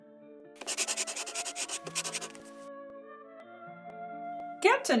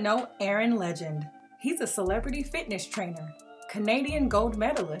Get to know Eren Legend. He's a celebrity fitness trainer, Canadian gold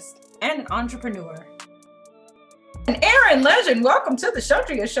medalist, and an entrepreneur. And Eren Legend, welcome to the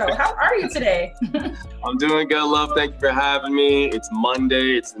Shotria Show. How are you today? I'm doing good, love. Thank you for having me. It's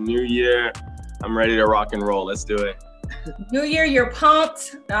Monday. It's the new year. I'm ready to rock and roll. Let's do it. New year, you're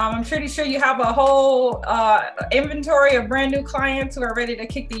pumped. I'm pretty sure you have a whole inventory of brand new clients who are ready to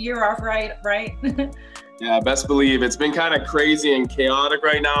kick the year off right? Yeah, best believe. It's been kind of crazy and chaotic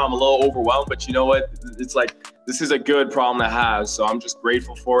right now. I'm a little overwhelmed, but you know what? It's like, this is a good problem to have. So I'm just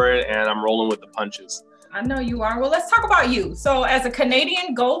grateful for it, and I'm rolling with the punches. I know you are. Well, let's talk about you. So as a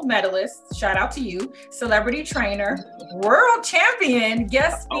Canadian gold medalist, shout out to you, celebrity trainer, world champion,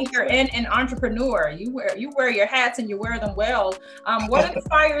 guest speaker, and an entrepreneur. You wear your hats and you wear them well. What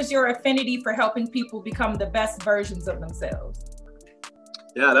inspires your affinity for helping people become the best versions of themselves?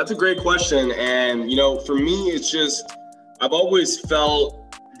 Yeah, that's a great question. And, you know, for me, it's just, I've always felt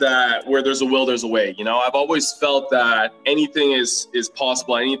that where there's a will, there's a way. You know, I've always felt that anything is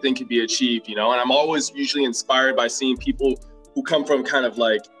possible, anything can be achieved, you know, and I'm always usually inspired by seeing people who come from kind of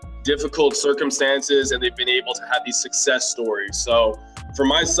like difficult circumstances and they've been able to have these success stories. So for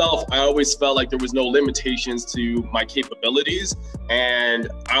myself, I always felt like there was no limitations to my capabilities. And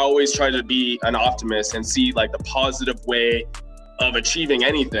I always try to be an optimist and see like the positive way of achieving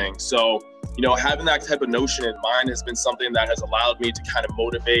anything. So, you know, having that type of notion in mind has been something that has allowed me to kind of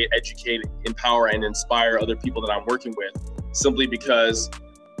motivate, educate, empower, and inspire other people that I'm working with, simply because,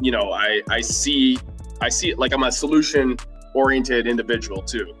 you know, I see it like I'm a solution-oriented individual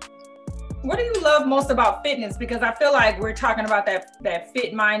too. What do you love most about fitness? Because I feel like we're talking about that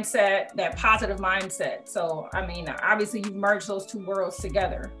fit mindset, that positive mindset. So, I mean, obviously you've merged those two worlds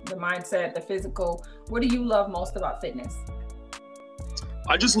together, the mindset, the physical. What do you love most about fitness?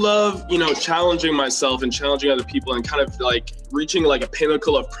 I just love, you know, challenging myself and challenging other people and kind of like reaching like a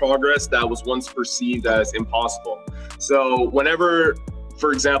pinnacle of progress that was once perceived as impossible. So whenever,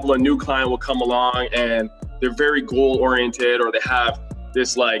 for example, a new client will come along and they're very goal oriented, or they have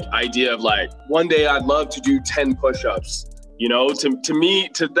this like idea of like, one day I'd love to do 10 push-ups, you know, to me,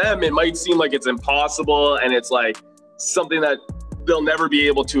 to them, it might seem like it's impossible and it's like something that they'll never be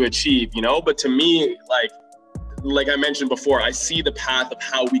able to achieve, you know, but to me, like I mentioned before, I see the path of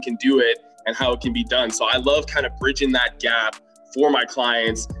how we can do it and how it can be done. So I love kind of bridging that gap for my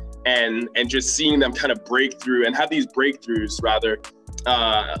clients and just seeing them kind of break through and have these breakthroughs rather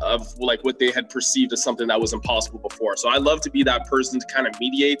of like what they had perceived as something that was impossible before. So I love to be that person to kind of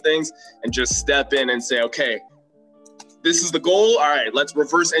mediate things and just step in and say, okay, this is the goal. All right, let's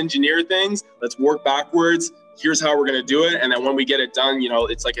reverse engineer things. Let's work backwards. Here's how we're going to do it. And then when we get it done, you know,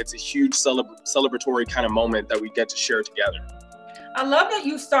 it's like, it's a huge celebratory kind of moment that we get to share together. I love that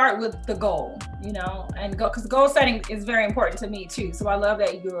you start with the goal, you know, and because goal setting is very important to me too. So I love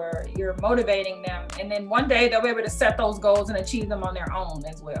that you're motivating them. And then one day they'll be able to set those goals and achieve them on their own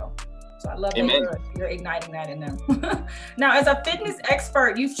as well. So I love that you're igniting that in them. Now, as a fitness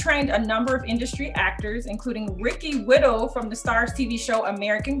expert, you've trained a number of industry actors, including Ricky Whittle from the Starz TV show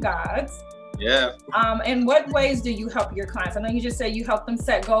American Gods. Yeah. In what ways do you help your clients? I know you just said you help them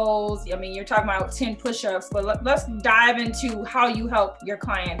set goals. I mean, you're talking about 10 push-ups, but let's dive into how you help your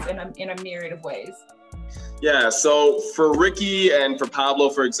clients in a myriad of ways. Yeah, so for Ricky and for Pablo,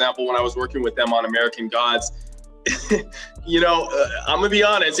 for example, when I was working with them on American Gods, you know, I'm gonna be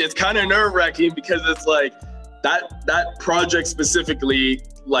honest, it's kind of nerve-wracking because it's like that project specifically,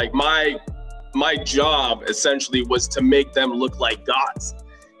 like my job essentially was to make them look like gods.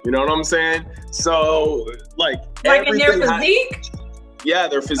 You know what I'm saying? So like in their physique? Yeah,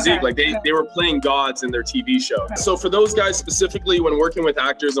 their physique. Okay. Like they were playing gods in their TV show. Okay. So for those guys specifically, when working with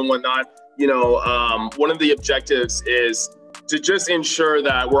actors and whatnot, you know, one of the objectives is to just ensure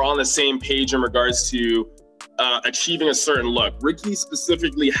that we're on the same page in regards to achieving a certain look. Ricky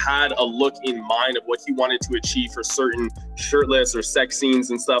specifically had a look in mind of what he wanted to achieve for certain shirtless or sex scenes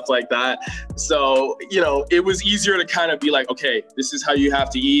and stuff like that. So, you know, it was easier to kind of be like, okay, this is how you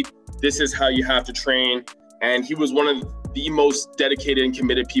have to eat. This is how you have to train. And he was one of the most dedicated and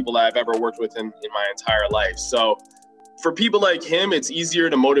committed people that I've ever worked with in my entire life. So for people like him, it's easier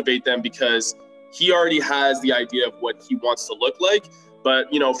to motivate them because he already has the idea of what he wants to look like.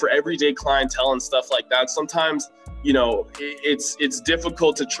 But, you know, for everyday clientele and stuff like that, sometimes, you know, it's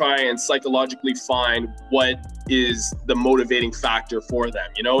difficult to try and psychologically find what is the motivating factor for them.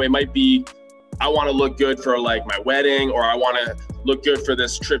 You know, it might be, I want to look good for like my wedding, or I want to look good for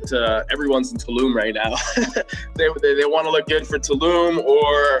this trip to, everyone's in Tulum right now. they want to look good for Tulum,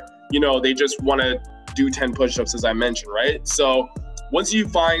 or, you know, they just want to do 10 push-ups, as I mentioned, right? So once you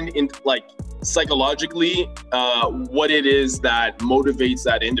find psychologically what it is that motivates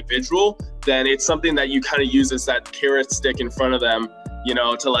that individual, then it's something that you kind of use as that carrot stick in front of them, you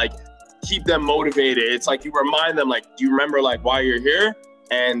know, to like keep them motivated. It's like you remind them, like, do you remember like why you're here?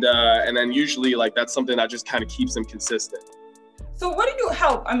 And then usually like that's something that just kind of keeps them consistent. So what do you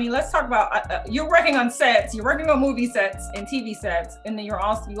help? I mean, let's talk about, you're working on sets, you're working on movie sets and TV sets, and then you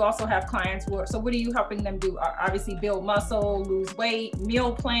also have clients who are, so what are you helping them do? Obviously build muscle, lose weight,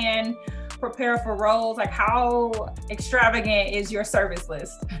 meal plan, prepare for roles. Like, how extravagant is your service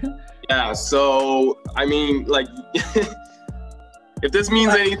list? Yeah, so I mean, like, if this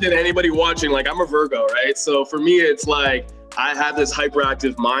means anything to anybody watching, like, I'm a Virgo, right? So for me, it's like, I have this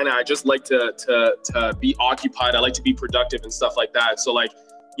hyperactive mind. I just like to be occupied. I like to be productive and stuff like that. So like,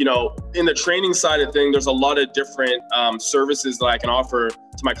 you know, in the training side of things, there's a lot of different services that I can offer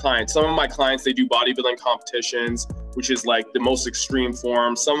to my clients. Some of my clients, they do bodybuilding competitions, which is like the most extreme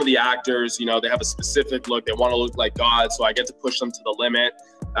form. Some of the actors, you know, they have a specific look. They want to look like God. So I get to push them to the limit.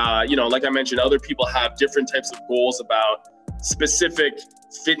 You know, like I mentioned, other people have different types of goals about specific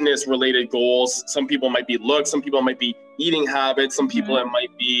fitness related goals. Some people might be looks, some people might be eating habits, some people it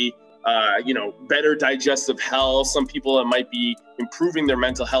might be you know, better digestive health, some people it might be improving their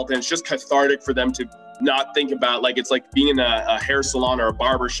mental health, and it's just cathartic for them to not think about, like, it's like being in a hair salon or a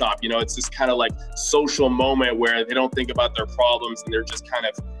barber shop, you know, it's this kind of like social moment where they don't think about their problems and they're just kind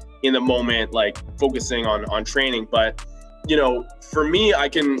of in the moment, like focusing on training. But you know, for me, I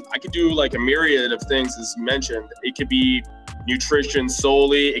could do like a myriad of things, as you mentioned. It could be nutrition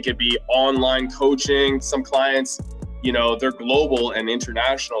solely, it could be online coaching. Some clients, you know, they're global and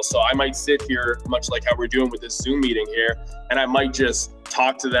international. So I might sit here, much like how we're doing with this Zoom meeting here, and I might just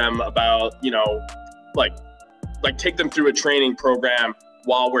talk to them about, you know, like take them through a training program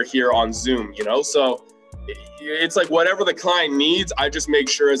while we're here on Zoom, you know? So it's like whatever the client needs, I just make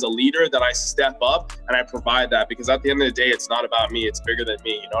sure as a leader that I step up and I provide that, because at the end of the day, it's not about me, it's bigger than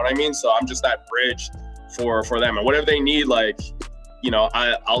me, you know what I mean? So I'm just that bridge for them, and whatever they need, like, you know,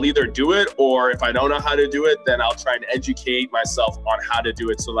 I'll either do it, or if I don't know how to do it, then I'll try and educate myself on how to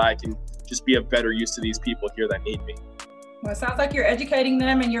do it so that I can just be of better use to these people here that need me. Well, it sounds like you're educating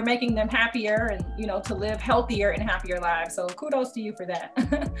them and you're making them happier and, you know, to live healthier and happier lives. So kudos to you for that.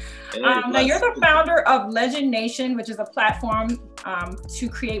 Now, you're the founder of Legend Nation, which is a platform to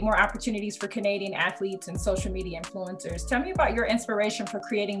create more opportunities for Canadian athletes and social media influencers. Tell me about your inspiration for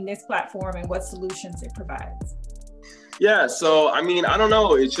creating this platform and what solutions it provides. Yeah, so I mean, I don't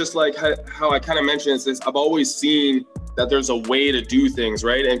know. It's just like how I kind of mentioned this. I've always seen that there's a way to do things,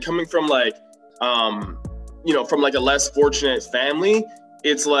 right? And coming from like, you know, from like a less fortunate family,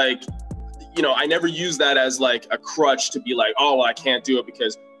 it's like, you know, I never use that as like a crutch to be like, oh, well, I can't do it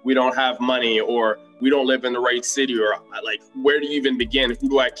because we don't have money, or we don't live in the right city, or like, where do you even begin? Who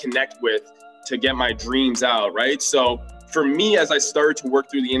do I connect with to get my dreams out, right? So for me, as I started to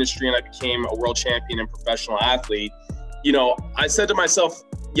work through the industry and I became a world champion and professional athlete, you know, I said to myself,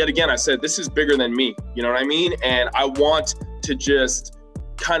 yet again, I said, this is bigger than me, you know what I mean? And I want to just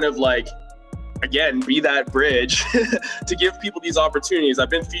kind of like, again, be that bridge to give people these opportunities.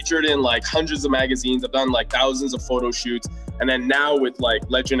 I've been featured in like hundreds of magazines. I've done like thousands of photo shoots. And then now with like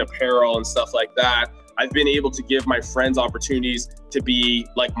Legend Apparel and stuff like that, I've been able to give my friends opportunities to be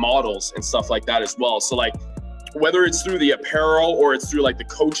like models and stuff like that as well. So like, whether it's through the apparel or it's through like the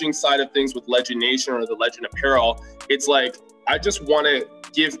coaching side of things with Legend Nation or the Legend Apparel, it's like, I just want to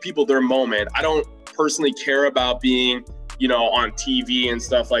give people their moment. I don't personally care about being, you know, on TV and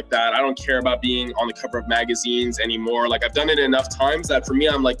stuff like that. I don't care about being on the cover of magazines anymore. Like, I've done it enough times that for me,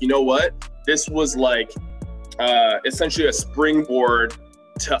 I'm like, you know what? This was like essentially a springboard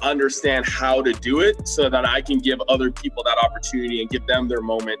to understand how to do it so that I can give other people that opportunity and give them their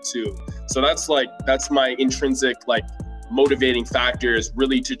moment too. So that's my intrinsic like motivating factor, is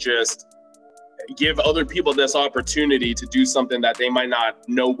really to just give other people this opportunity to do something that they might not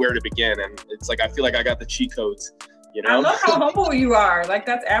know where to begin. And it's like, I feel like I got the cheat codes, you know? I love how humble you are. Like,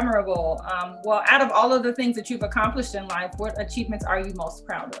 that's admirable. Well, out of all of the things that you've accomplished in life, what achievements are you most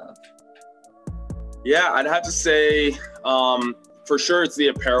proud of? Yeah, I'd have to say, for sure, it's the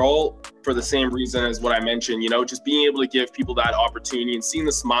apparel, for the same reason as what I mentioned, you know, just being able to give people that opportunity and seeing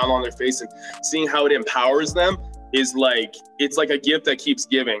the smile on their face and seeing how it empowers them is like, it's like a gift that keeps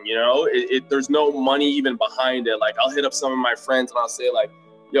giving, you know? There's no money even behind it. Like, I'll hit up some of my friends and I'll say like,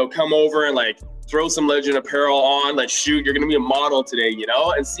 yo, come over and like throw some Legend Apparel on, like, shoot, you're gonna be a model today, you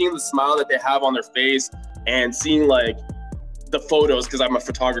know? And seeing the smile that they have on their face and seeing like the photos, because I'm a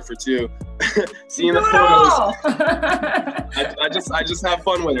photographer too, seeing the photos, I just have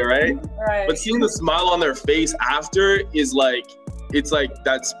fun with it, right? Right. But seeing the smile on their face after is like, it's like,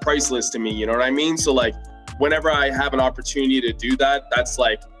 that's priceless to me. You know what I mean? So like, whenever I have an opportunity to do that, that's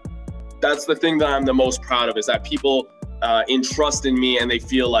the thing that I'm the most proud of, is that people entrust in me and they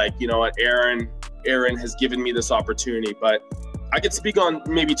feel like, you know what, Eren has given me this opportunity. But I could speak on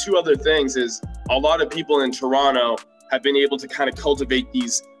maybe two other things. Is a lot of people in Toronto have been able to kind of cultivate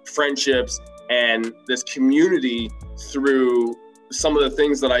these friendships and this community through some of the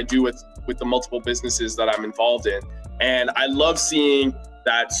things that I do with the multiple businesses that I'm involved in. And I love seeing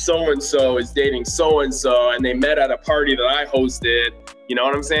that so-and-so is dating so-and-so and they met at a party that I hosted, you know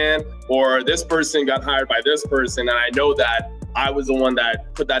what I'm saying? Or this person got hired by this person and I know that I was the one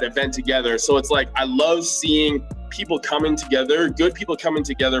that put that event together. So it's like, I love seeing people coming together, good people coming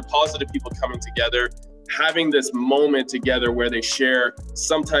together, positive people coming together, having this moment together where they share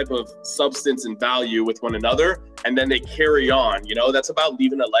some type of substance and value with one another, and then they carry on. You know, that's about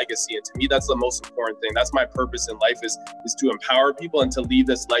leaving a legacy. And to me, that's the most important thing. That's my purpose in life, is to empower people and to leave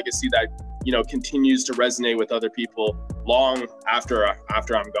this legacy that, you know, continues to resonate with other people long after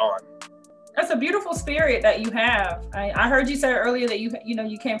I'm gone. That's a beautiful spirit that you have. I heard you say earlier that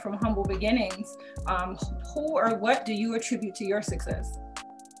you came from humble beginnings. Who or what do you attribute to your success?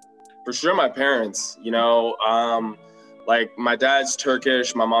 For sure, my parents. You know, like my dad's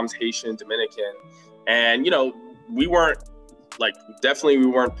Turkish, my mom's Haitian, Dominican, and you know, we weren't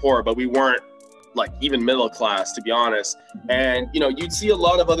poor, but we weren't like even middle class, to be honest. And you know, you'd see a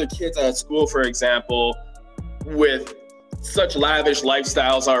lot of other kids at school, for example, with such lavish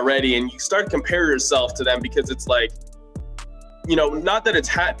lifestyles already, and you start to compare yourself to them, because it's like, you know, not that it's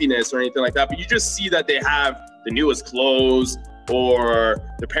happiness or anything like that, but you just see that they have the newest clothes, or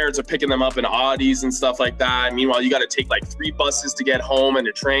their parents are picking them up in Audis and stuff like that. Meanwhile, you got to take like 3 buses to get home and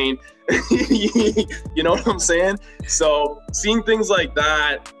a train. You know what I'm saying? So seeing things like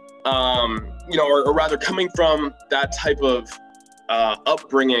that, you know, or rather coming from that type of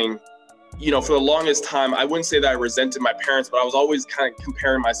upbringing, you know, for the longest time, I wouldn't say that I resented my parents, but I was always kind of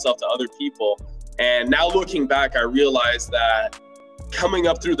comparing myself to other people. And now looking back, I realized that coming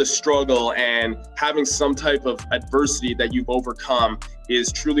up through the struggle and having some type of adversity that you've overcome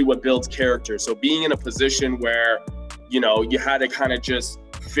is truly what builds character. So being in a position where, you know, you had to kind of just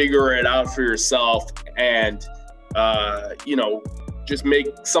figure it out for yourself and, you know, just make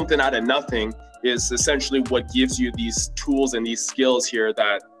something out of nothing is essentially what gives you these tools and these skills here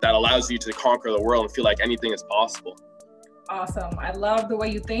that allows you to conquer the world and feel like anything is possible. Awesome. I love the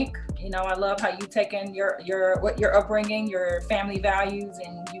way you think. You know, I love how you've taken your upbringing, your family values,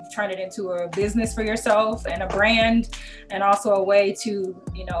 and you've turned it into a business for yourself and a brand, and also a way to,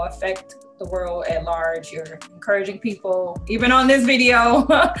 you know, affect the world at large. You're encouraging people, even on this video,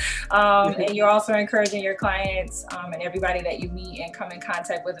 and you're also encouraging your clients and everybody that you meet and come in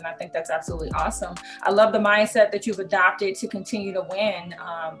contact with. And I think that's absolutely awesome. I love the mindset that you've adopted to continue to win.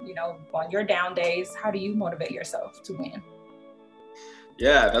 You know, on your down days, how do you motivate yourself to win?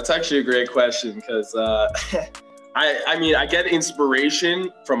 Yeah, that's actually a great question, because I mean, I get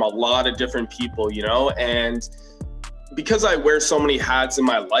inspiration from a lot of different people, you know, and because I wear so many hats in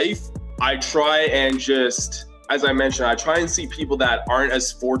my life, I try and just, as I mentioned, I try and see people that aren't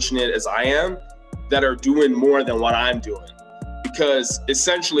as fortunate as I am, that are doing more than what I'm doing. Because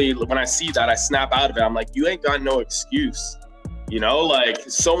essentially, when I see that, I snap out of it. I'm like, you ain't got no excuse. You know, like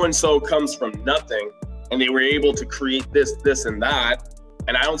so-and-so comes from nothing and they were able to create this, this, and that.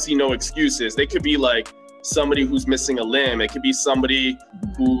 And I don't see no excuses. They could be like somebody who's missing a limb. It could be somebody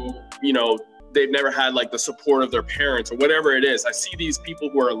who, you know, they've never had like the support of their parents or whatever it is. I see these people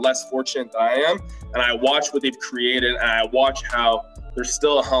who are less fortunate than I am, and I watch what they've created, and I watch how they're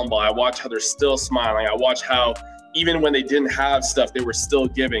still humble. I watch how they're still smiling. I watch how even when they didn't have stuff, they were still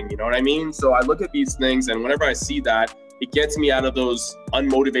giving, you know what I mean? So I look at these things, and whenever I see that, it gets me out of those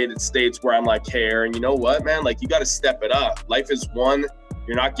unmotivated states where I'm like, hey, Aaron, you know what, man? Like, you got to step it up. Life is one,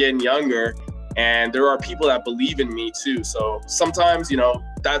 you're not getting younger. And there are people that believe in me too. So sometimes, you know,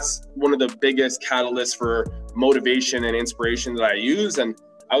 that's one of the biggest catalysts for motivation and inspiration that I use. And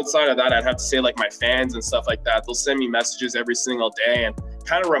outside of that, I'd have to say like my fans and stuff like that, they'll send me messages every single day and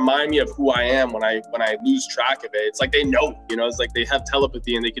kind of remind me of who I am when I lose track of it. It's like they know, you know, it's like they have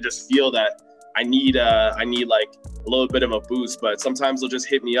telepathy and they can just feel that I need like a little bit of a boost. But sometimes they'll just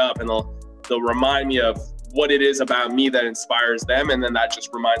hit me up and they'll remind me of what it is about me that inspires them, and then that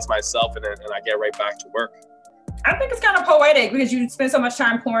just reminds myself, and I get right back to work. I think it's kind of poetic because you spend so much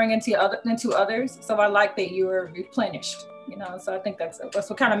time pouring into others. So I like that you're replenished, you know. So I think that's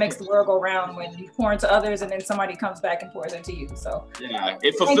what kind of makes the world go round, when you pour into others and then somebody comes back and pours into you. So yeah,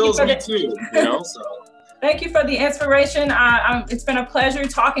 it fulfills me too, you know. So Thank you for the inspiration. It's been a pleasure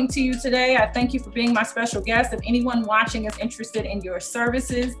talking to you today. I thank you for being my special guest. If anyone watching is interested in your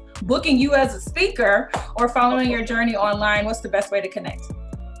services, booking you as a speaker, or following your journey online, what's the best way to connect?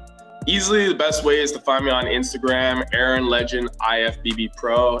 Easily, the best way is to find me on Instagram, Eren Legend IFBB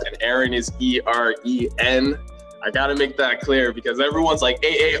Pro, and Eren is EREN. I gotta make that clear because everyone's like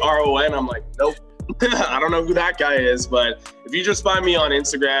AARON. I'm like, nope. I don't know who that guy is, but if you just find me on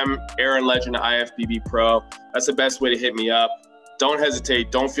Instagram, Eren Legend IFBB Pro, that's the best way to hit me up. Don't hesitate.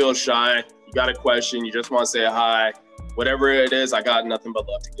 Don't feel shy. You got a question, you just want to say hi. Whatever it is, I got nothing but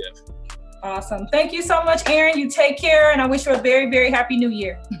love to give. Awesome. Thank you so much, Eren. You take care, and I wish you a very, very happy New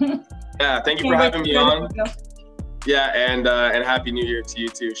Year. Yeah, thank you for having me on. Yeah, and Happy New Year to you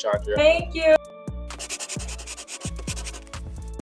too, Chandra. Thank you.